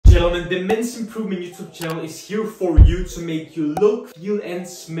Gentlemen, the Men's Improvement YouTube channel is here for you to make you look, feel and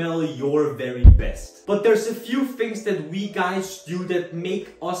smell your very best. But there's a few things that we guys do that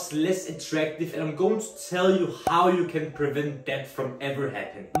make us less attractive, and I'm going to tell you how you can prevent that from ever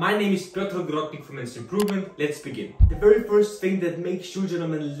happening. My name is Grooming from Men's Improvement. Let's begin. The very first thing that makes you,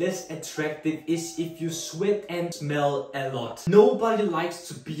 gentlemen, less attractive is if you sweat and smell a lot. Nobody likes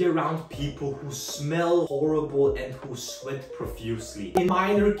to be around people who smell horrible and who sweat profusely. In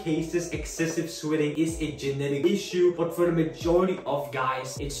minor cases, excessive sweating is a genetic issue, but for the majority of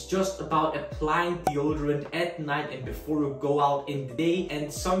guys, it's just about applying deodorant at night and before you go out in the day.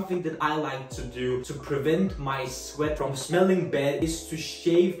 And something that I like to do to prevent my sweat from smelling bad is to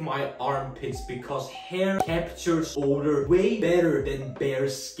shave my armpits, because hair captures odor way better than bare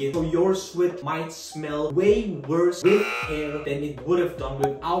skin. So your sweat might smell way worse with hair than it would have done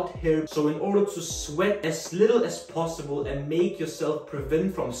without hair. So in order to sweat as little as possible and make yourself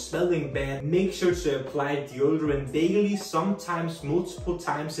prevent from smelling bad, make sure to apply deodorant daily, sometimes multiple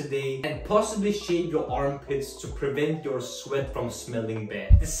times a day, and possibly shave your armpits to prevent your sweat from smelling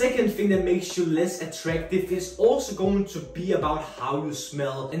bad. The second thing that makes you less attractive is also going to be about how you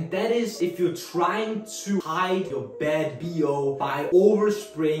smell, and that is if you're trying to hide your bad BO by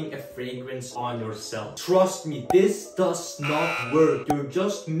overspraying a fragrance on yourself. Trust me, this does not work. You're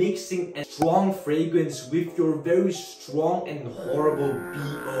just mixing a strong fragrance with your very strong and horrible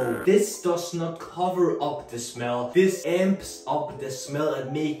BO. This does not cover up the smell. This amps up the smell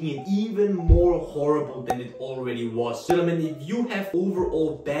and making it even more horrible than it already was. Gentlemen, if you have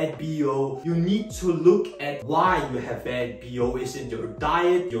overall bad BO, you need to look at why you have bad BO. Is it your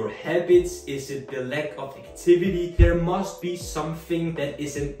diet, your habits? Is it the lack of activity? There must be something that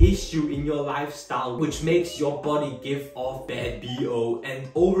is an issue in your lifestyle which makes your body give off bad BO,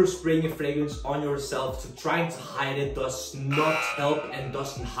 and overspraying a fragrance on yourself to trying to hide it does not help and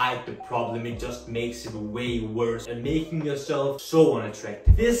doesn't hide the problem. It just makes it way worse and making yourself so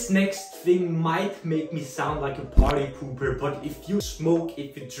unattractive. This next thing might make me sound like a party pooper, but if you smoke,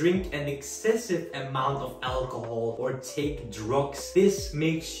 if you drink an excessive amount of alcohol or take drugs, this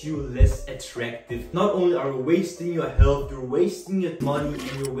makes you less attractive. Not only are you wasting your health, you're wasting your money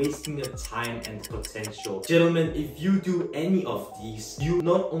and you're wasting your time and potential. Gentlemen, if you do any of these, you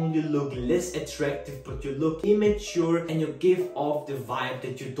not only look less attractive, but you look immature and you give off the vibe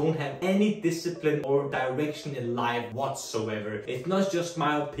that you don't have any discipline or direction in life whatsoever. It's not just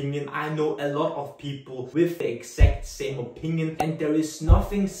my opinion. I know a lot of people with the exact same opinion, and there is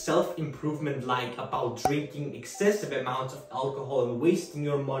nothing self-improvement like about drinking excessive amounts of alcohol and wasting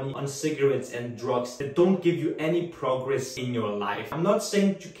your money on cigarettes and drugs that don't give you any progress in your life. I'm not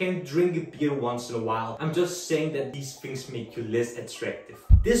saying that you can't drink a beer once in a while. I'm just saying that these things make you less attractive.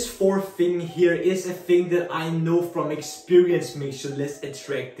 This fourth thing here is a thing that I know from experience makes you less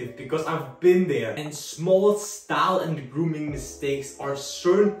attractive, because I've been there, and small style and grooming mistakes are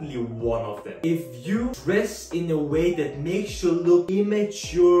certainly one of them. If you dress in a way that makes you look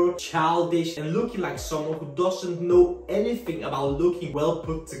immature, childish, and looking like someone who doesn't know anything about looking well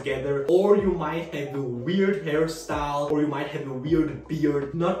put together, or you might have a weird hairstyle, or you might have a weird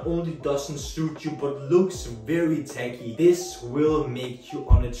beard, not only doesn't suit you but looks very tacky, this will make you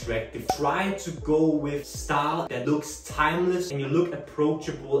unattractive. Try to go with style that looks timeless and you look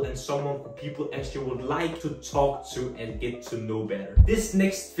approachable and someone who people actually would like to talk to and get to know better. This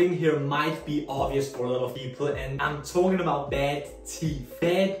next thing here might be obvious for a lot of people, and I'm talking about bad teeth.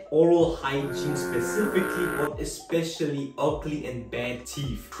 Bad oral hygiene specifically, but especially ugly and bad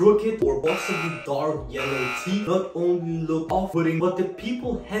teeth. Crooked or possibly dark yellow teeth not only look off-putting, but the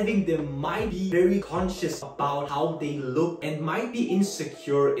people having them might be very conscious about how they look and might be insecure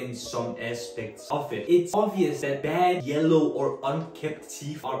in some aspects of it. It's obvious that bad yellow or unkept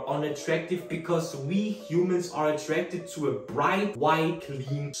teeth are unattractive because we humans are attracted to a bright, white,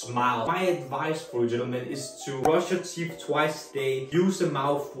 clean smile. My advice for you, gentlemen, is to brush your teeth twice a day, use a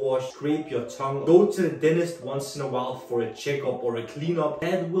mouthwash, scrape your tongue, go to the dentist once in a while for a checkup or a cleanup.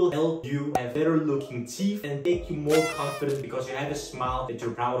 That will help you have better looking teeth and make you more confident because you have a smile that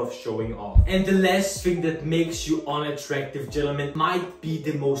you're proud of showing off. And the last thing that makes you unattractive, gentlemen, might be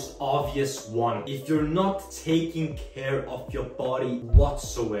the most obvious one. If you're not taking care of your body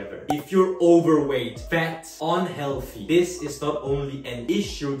whatsoever, if you're overweight, fat, unhealthy, this is not only an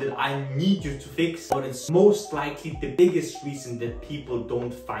issue that I need you to fix, but it's most likely the biggest reason that people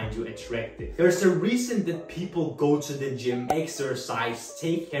don't find you attractive. There's a reason that people go to the gym, exercise,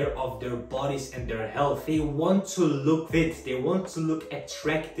 take care of their bodies and their health. They want to look fit, they want to look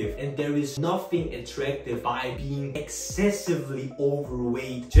attractive, and there is nothing attractive by being excessively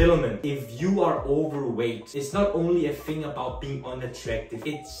overweight. Gentlemen, if you are overweight, it's not only a thing about being unattractive, unattractive.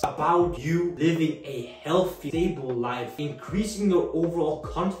 It's about you living a healthy, stable life, increasing your overall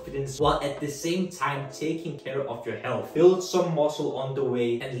confidence while at the same time taking care of your health. Build some muscle on the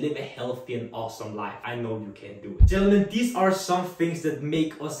way and live a healthy and awesome life. I know you can do it. Gentlemen, these are some things that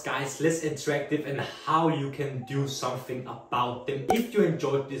make us guys less attractive and how you can do something about them. If you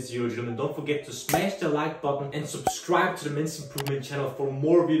enjoyed this video, gentlemen, don't forget to smash the like button and subscribe to the Men's Improvement channel for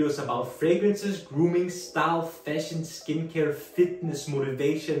more videos about fragrances, grooming, style, fashion, skincare, fitness,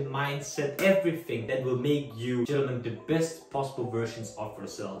 motivation, mindset, everything that will make you, gentlemen, the best possible versions of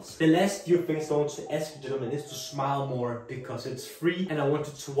yourselves. The last few things I want to ask you, gentlemen, is to smile more because it's free, and I want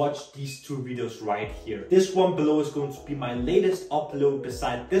you to watch these two videos right here. This one below is going to be my latest upload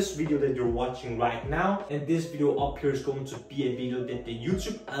beside this video that you're watching right now, and this video up here is going to be a video that the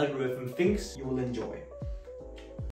YouTube algorithm thinks you will enjoy.